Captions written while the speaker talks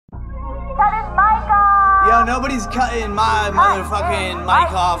Yo, nobody's cutting my motherfucking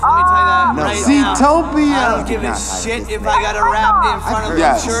mic off. Let me tell you that right now. Zootopia. I don't give a shit if I gotta rap in front of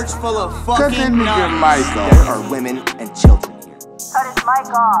a church full of Cut that fucking nigga nuns. mic off. There are women and children here. Cut his mic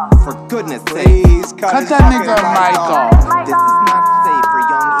off. For goodness sake, Please Cut that nigga mic off. this is not safe for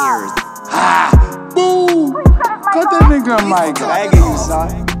young ears. Boo! Cut that nigga mic off. Begging you,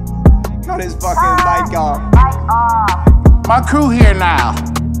 son. Cut his fucking mic off. Mic off. My crew here now.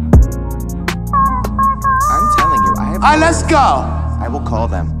 I'm telling you, I have. Alright, let's go. I will call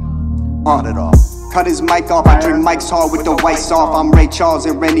them. Not at all. Cut his mic off, I drink Mike's hard with the whites off. I'm Ray Charles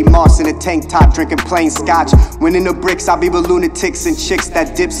and Randy Moss in a tank top, drinking plain scotch. Winning the bricks, I be with lunatics and chicks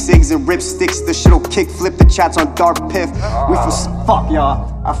that dip cigs and rip sticks. The shit'll kick, flip the chats on dark piff. We for fuck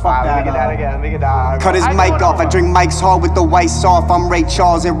y'all. I fuck that up. Cut his mic off, I drink Mike's hard with the whites off. I'm Ray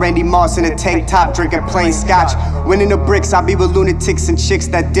Charles and Randy Moss in a tank top, drinking plain scotch. Winning the bricks, I be with lunatics and chicks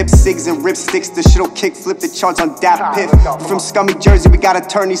that dip cigs and rip sticks. The shit'll kick, flip the charts on Daft Piff. From scummy Jersey, we gotta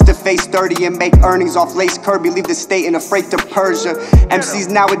turn these to face 30 and make earnings off lace Kirby. Leave the state in a freight to Persia.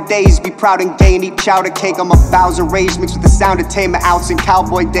 MCs nowadays be proud and gay and eat chowder cake. I'm 1,000 rage mixed with the sound of Tame Outs and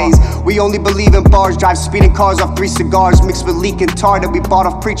cowboy days. We only believe in bars, drive speeding cars off 3 cigars mixed with leaking tar that we bought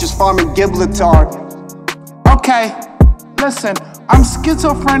off preachers farming Gibraltar. Okay, listen, I'm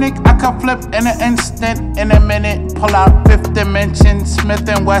schizophrenic, I can flip in an instant, in a minute, pull out 5th dimension, Smith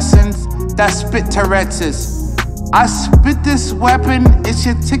 & Wessons, that spit Tourette's. I spit this weapon, it's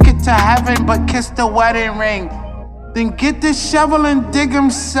your ticket to heaven, but kiss the wedding ring. Then get the shovel and dig him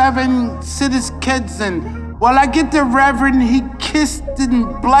 7, sit his kids in. While I get the reverend, he kissed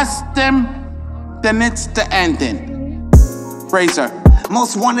and blessed them, then it's the ending. Razor.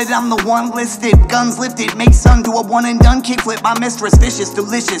 Most wanted, I'm the one listed. Guns lifted, make son do a one and done kickflip. My mistress, vicious,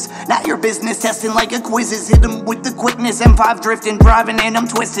 delicious. Not your business, testing like a quizzes. Hit them with the quickness. M5 drifting, driving, and I'm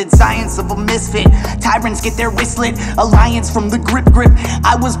twisted. Science of a misfit. Tyrants get their wrist lit. Alliance from the grip.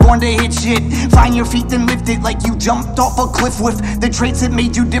 I was born to hit shit. Find your feet, then lift it like you jumped off a cliff with the traits that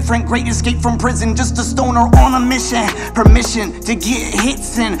made you different. Great escape from prison, just a stoner on a mission. Permission to get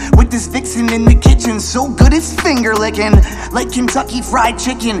hits in with this vixen in the kitchen. So good it's finger licking, like Kentucky Fried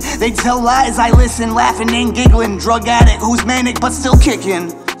Chicken. They tell lies, I listen, laughing and giggling. Drug addict who's manic but still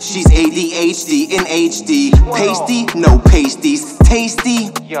kicking. She's ADHD in HD. Pasty, no pasties.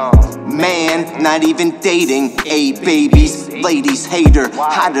 Tasty, man, not even dating. 8 babies, ladies hate her.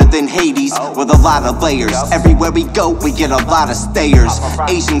 Hotter than Hades, with a lot of layers. Everywhere we go, we get a lot of stayers.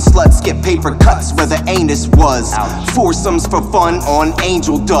 Asian sluts get paper cuts where the anus was. Foursomes for fun on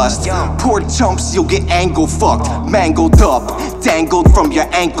angel dust. Poor chumps, you'll get angle fucked. Mangled up, dangled from your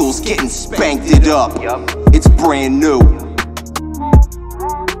ankles, getting spanked it up. It's brand new.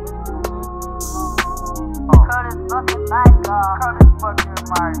 Cut his fucking mic off. Cut his fucking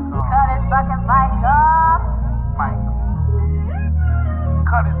mic off. Cut his fucking mic off.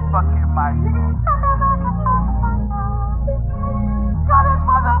 Cut his fucking mic off.